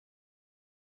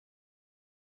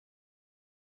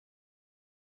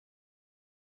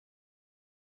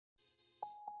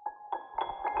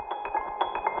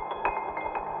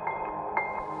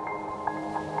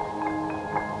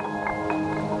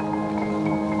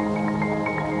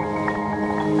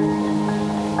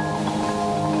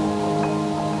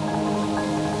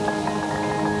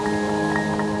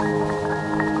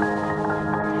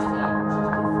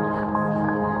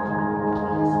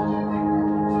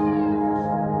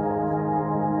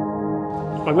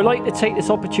I would like to take this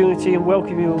opportunity and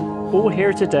welcome you all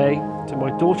here today to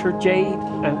my daughter Jade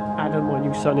and Adam, my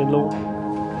new son-in-law,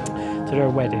 to their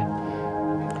wedding.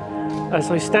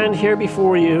 As I stand here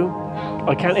before you,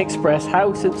 I can't express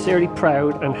how sincerely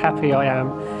proud and happy I am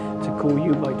to call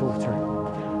you my daughter.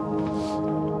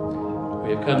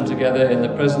 We have come together in the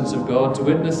presence of God to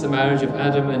witness the marriage of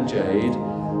Adam and Jade,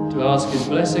 to ask His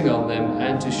blessing on them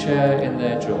and to share in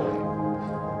their joy.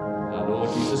 Our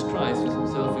Lord Jesus Christ was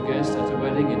Himself a guest at a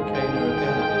wedding in Cana of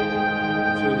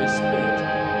Galilee. Through this Spirit,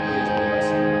 He is with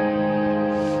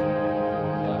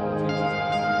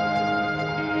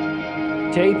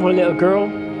us. Jade, my little girl,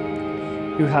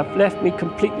 you have left me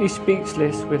completely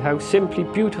speechless with how simply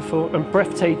beautiful and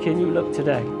breathtaking you look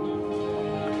today.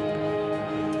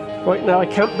 Right now I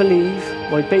can't believe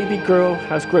my baby girl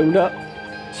has grown up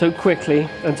so quickly,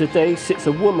 and today sits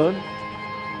a woman,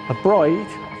 a bride,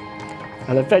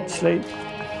 and eventually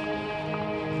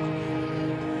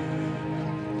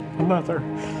a mother.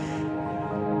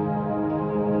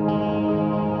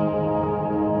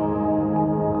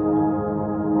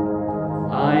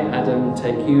 I, Adam,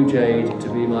 take you, Jade, to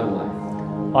be my wife.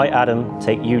 I, Adam,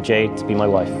 take you, Jade, to be my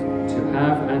wife. To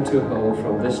have and to hold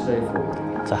from this day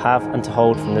forward. To have and to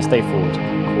hold from this day forward.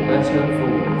 For better, for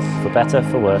worse. For better,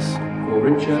 for worse. For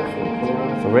richer, for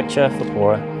poorer. For richer, for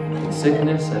poorer. In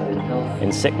sickness and in health.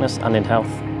 In sickness and in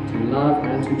health. To love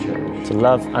and to cherish. To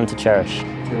love and to cherish.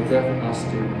 Till death us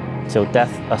do. Till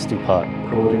death us do part.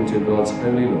 According to God's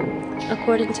holy law.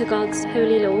 According to God's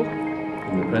holy law.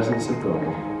 In the presence of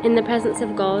God. In the presence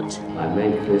of God. I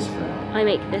make this vow. I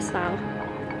make this vow.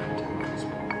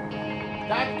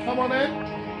 Dad, come on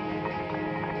in.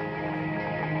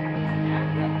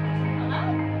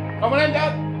 Come on in,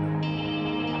 Dad.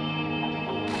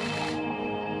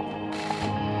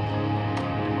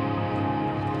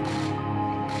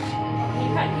 You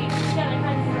can't keep together,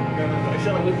 can you? I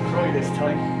said I wouldn't cry this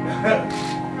time.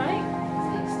 Right?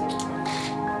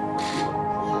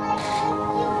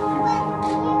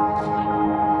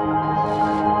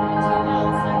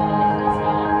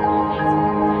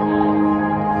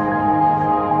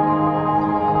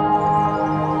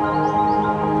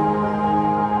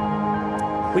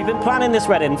 We've been planning this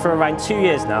wedding for around 2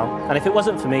 years now, and if it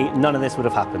wasn't for me, none of this would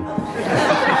have happened.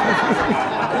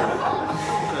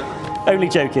 Only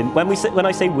joking. When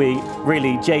I say we,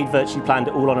 really, Jade virtually planned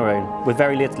it all on her own, with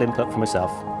very little input from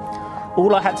herself.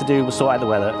 All I had to do was sort out the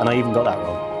weather, and I even got that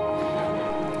wrong.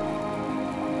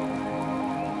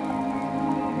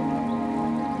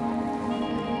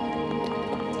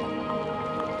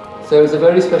 So it's a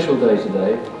very special day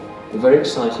today, a very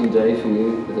exciting day for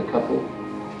you with a couple.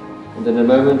 And in a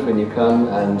moment when you come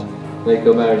and make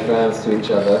your marriage vows to each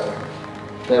other,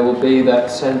 there will be that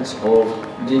sense of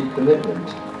deep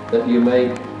commitment that you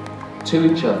make to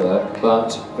each other,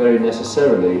 but very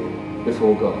necessarily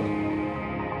before God.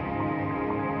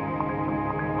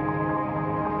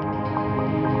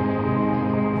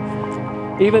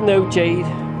 Even though Jade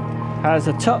has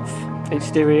a tough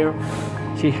exterior,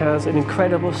 she has an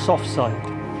incredible soft side.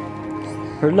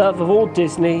 Her love of all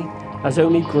Disney has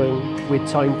only grown with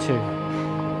time too.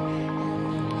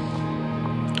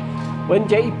 When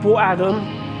Jade brought Adam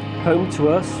home to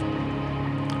us,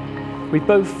 we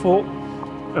both thought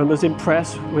and was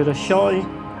impressed with a shy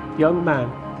young man.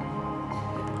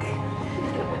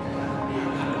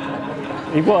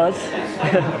 He was.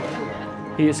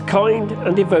 He is kind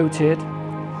and devoted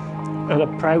and a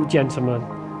proud gentleman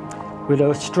with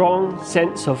a strong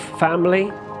sense of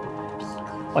family.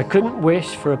 I couldn't wish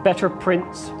for a better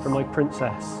prince for my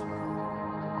princess.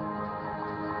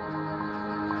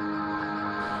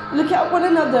 Look at one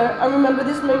another and remember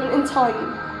this moment in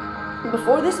time.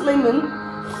 Before this moment,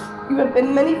 you have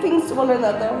been many things to one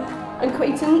another: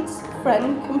 acquaintance,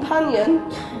 friend,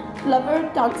 companion, lover,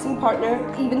 dancing partner,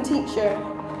 even teacher.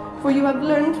 For you have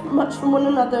learned much from one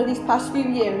another these past few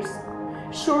years.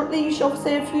 Shortly you shall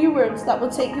say a few words that will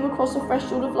take you across the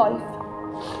threshold of life.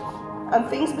 And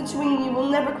things between you will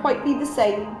never quite be the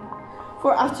same.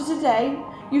 For after today,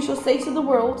 you shall say to the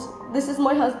world, "This is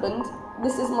my husband,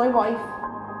 this is my wife."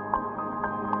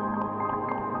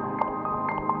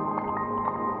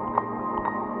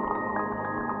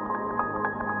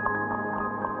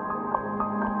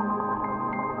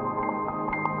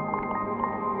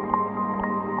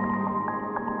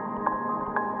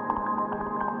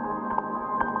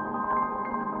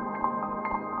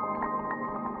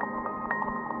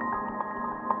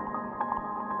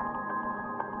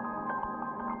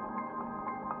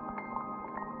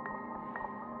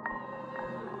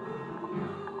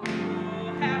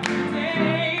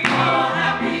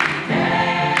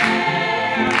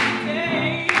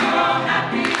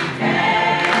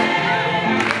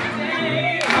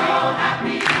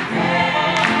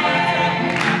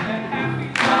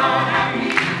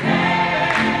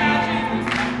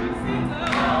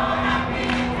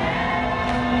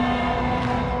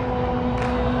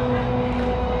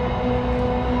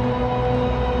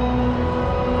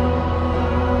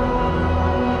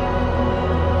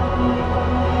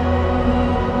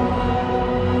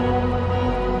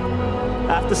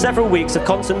 several weeks of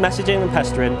constant messaging and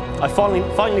pestering, I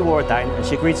finally wore her down and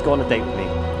she agreed to go on a date with me.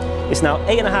 It's now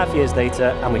 8.5 years later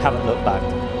and we haven't looked back.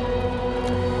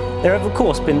 There have of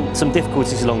course been some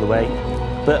difficulties along the way,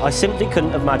 but I simply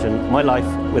couldn't imagine my life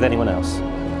with anyone else.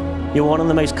 You're one of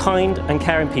the most kind and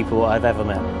caring people I've ever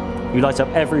met. You light up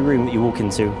every room that you walk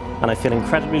into, and I feel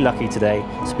incredibly lucky today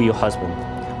to be your husband,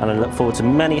 and I look forward to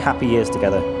many happy years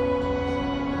together.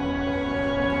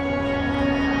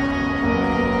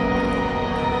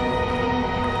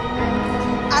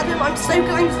 Adam, I'm so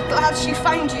glad she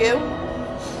found you.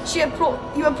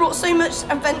 You have brought so much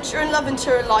adventure and love into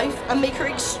her life and make her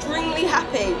extremely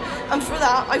happy, and for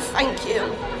that I thank you.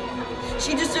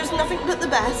 She deserves nothing but the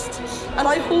best, and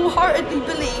I wholeheartedly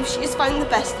believe she has found the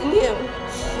best in you.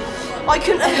 I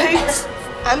couldn't have hoped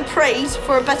and prayed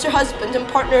for a better husband and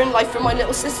partner in life for my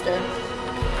little sister.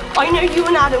 I know you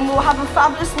and Adam will have a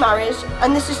fabulous marriage,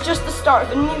 and this is just the start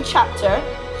of a new chapter,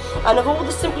 and of all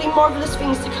the simply marvellous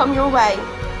things to come your way.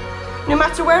 No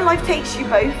matter where life takes you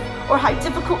both, or how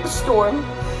difficult the storm,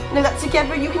 know that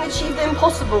together you can achieve the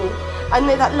impossible, and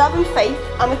know that love and faith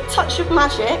and a touch of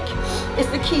magic is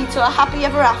the key to a happy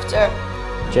ever after.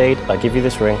 Jade, I give you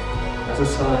this ring As a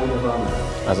sign of our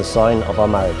marriage. as a sign of our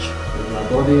marriage. With my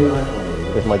body I honour you.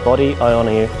 With my body I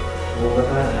honour you. All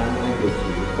that I am I give to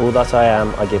you. All that I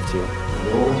am I give to you. And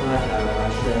all that I have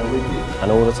I share with you.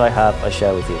 And all that I have I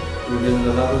share with you. Within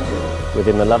the love of God.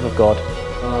 Within the love of God,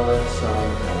 Father, Son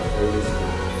and Holy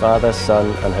Spirit. Father, Son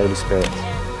and Holy Spirit.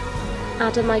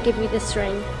 Adam, I give you this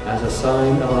ring As a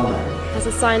sign of our marriage. as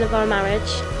a sign of our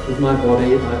marriage. With my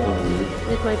body I honour you.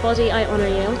 With my body I honour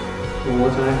you. All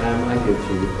that I am I give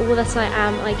to you. All that I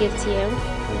am I give to you.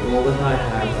 And all that I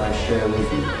have I share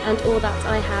with you. And all that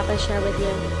I have I share with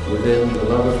you. Within the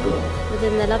love of God.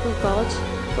 Within the love of God,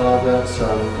 Father,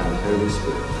 Son and Holy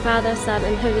Spirit. Father, Son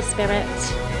and Holy Spirit.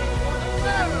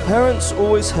 Parents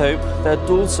always hope their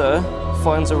daughter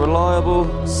finds a reliable,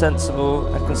 sensible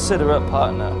and considerate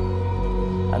partner,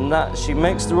 and that she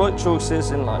makes the right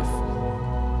choices in life.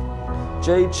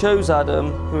 Jade chose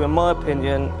Adam, who in my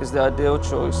opinion is the ideal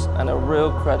choice and a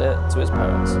real credit to his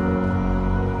parents.